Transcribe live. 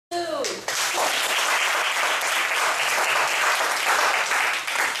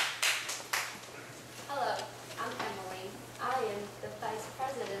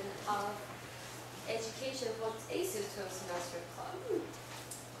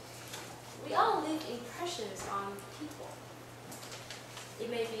on people. It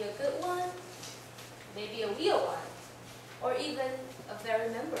may be a good one, maybe a real one, or even a very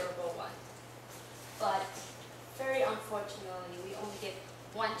memorable one. But very unfortunately, we only get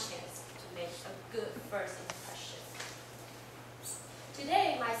one chance to make a good first impression.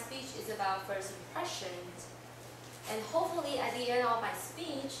 Today, my speech is about first impressions, and hopefully at the end of my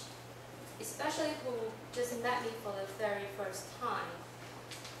speech, especially who just met me for the very first time,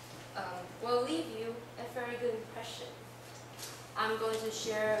 will leave you a very good impression. I'm going to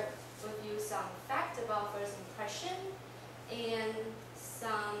share with you some facts about first impression and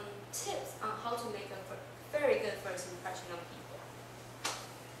some tips on how to make a very good first impression of people.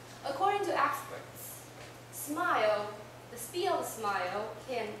 According to experts, the speed of a smile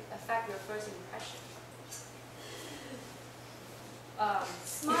can affect your first impression.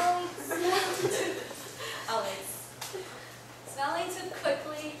 Smiling too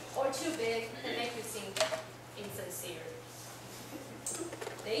quickly or too big can make you seem insincere.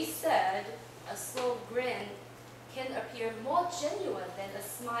 They said a slow grin can appear more genuine than a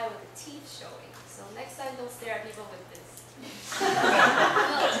smile with the teeth showing. So next time, don't stare at people with this.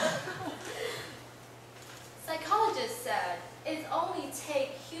 Psychologists said it only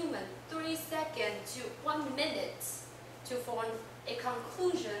takes humans 3 seconds to 1 minute to form a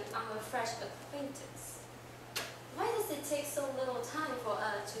conclusion on a fresh acquaintance. Why does it take so little time for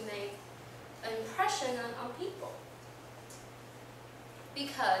us to make an impression on people?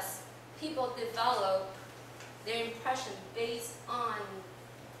 Because people develop their impression based on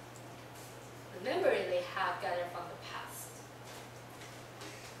the memory they have gathered from the past.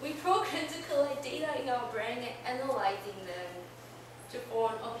 We program to collect data in our brain and analyzing them to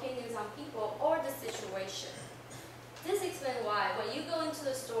form opinions on people or the situation. This explains why when you go into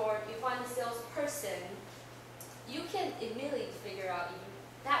the store, you find a salesperson, you can immediately figure out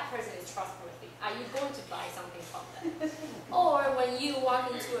if that person is trustworthy. Are you going to buy something from them? Or when you walk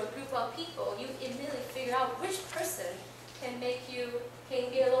into a group of people, you immediately figure out which person can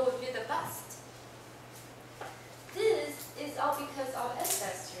get along with you the best. This is all because of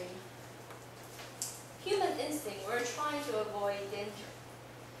ancestry. Human instinct, we're trying to avoid danger.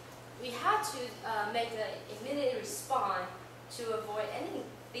 We have to make an immediate response to avoid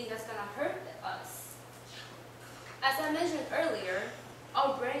anything that's going to hurt us. As I mentioned earlier,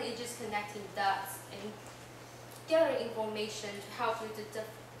 our brain is just connecting dots and gathering information to help you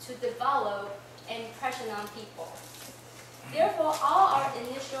to develop an impression on people. Therefore, all our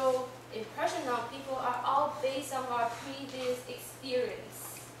initial impression on people are all based on our previous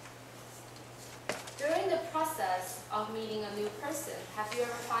experience. During the process of meeting a new person, have you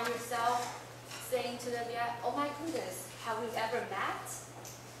ever found yourself saying to them, "Oh my goodness, have we ever met?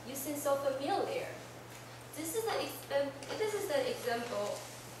 You seem so familiar." This is the example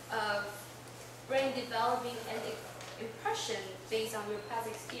of brain developing an impression based on your past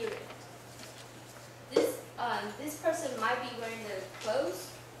experience. This person might be wearing the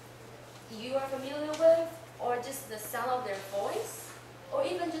clothes you are familiar with, or just the sound of their voice, or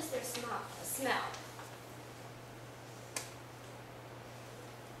even just their smell.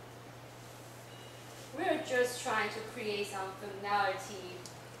 We're just trying to create some familiarity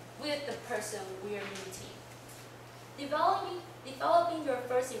with the person we are meeting. Developing your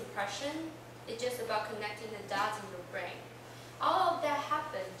first impression is just about connecting the dots in your brain. All of that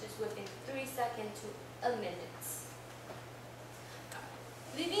happens just within 3 seconds to a minute.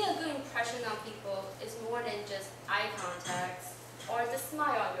 Leaving a good impression on people is more than just eye contact or the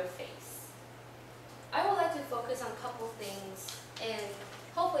smile on your face. I would like to focus on a couple things, and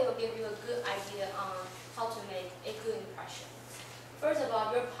hopefully it will give you a good idea on how to make a good impression. First of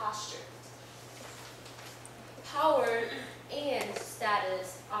all, your posture. Power and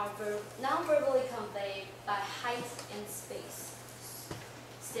status are non-verbally conveyed by height and space.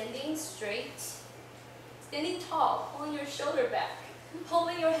 Standing straight, standing tall, pulling your shoulder back,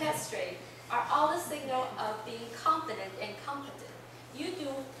 holding your head straight are all the signal of being confident and competent.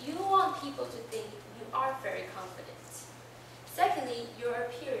 You want people to think you are very confident. Secondly, your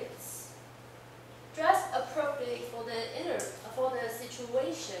appearance. Dress appropriately for the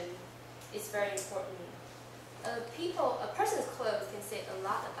situation is very important. A person's clothes can say a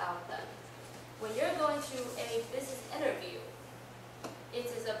lot about them. When you're going to a business interview, it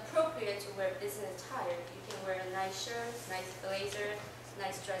is appropriate to wear business attire. You can wear a nice shirt, nice blazer,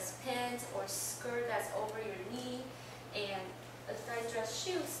 nice dress pants, or skirt that's over your knee, and a nice dress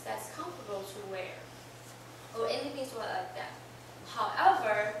shoes that's comfortable to wear, or anything sort of like that.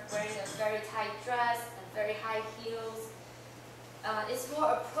 However, wearing a very tight dress and very high heels is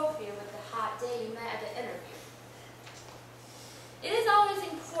more appropriate with the hot day you met at the interview. It is always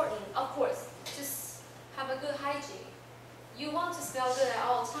important, of course, to have a good You want to smell good at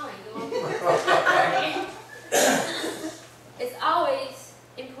all times. You want to It's always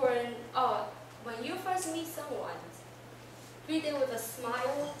important. Oh, when you first meet someone, greet them with a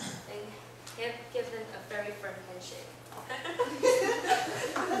smile and give them a very firm handshake.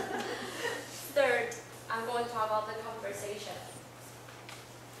 Third, I'm going to talk about the conversation.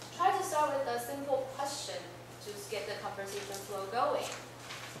 Try to start with a simple question to get the conversation flow going.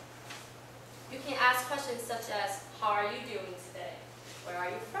 You can ask questions such as, how are you doing today? Where are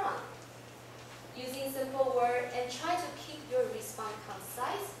you from? Using simple words, and try to keep your response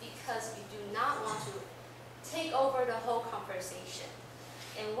concise because you do not want to take over the whole conversation.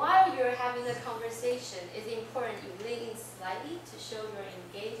 And while you're having the conversation, it's important you lean in slightly to show you're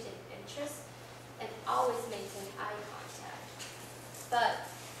engaged and interest, and always maintain eye contact. But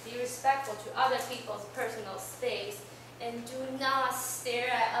be respectful to other people's personal space, and do not stare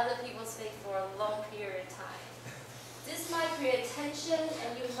at other people's face for a long period of time. This might create tension,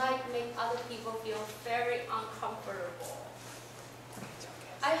 and you might make other people feel very uncomfortable.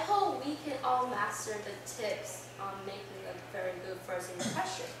 I hope we can all master the tips on making a very good first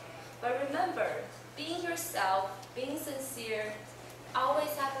impression. But remember, being yourself, being sincere,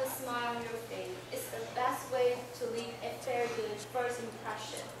 always have a smile on your face is the best way to leave a very good first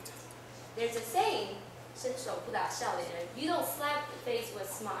impression. There's a saying, 伸手不打笑脸人, you don't slap the face with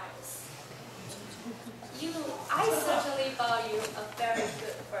smiles. I certainly value a very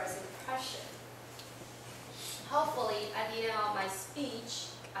good first impression. Hopefully, at the end of my speech,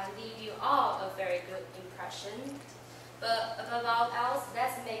 I leave you all a very good impression. But above all else,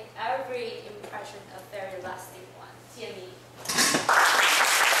 let's make every impression a very lasting one. TME.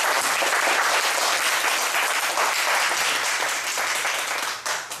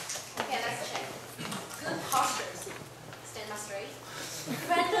 Okay, let's check. Good postures. Stand up straight.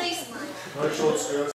 Friendly smile. No short skirts.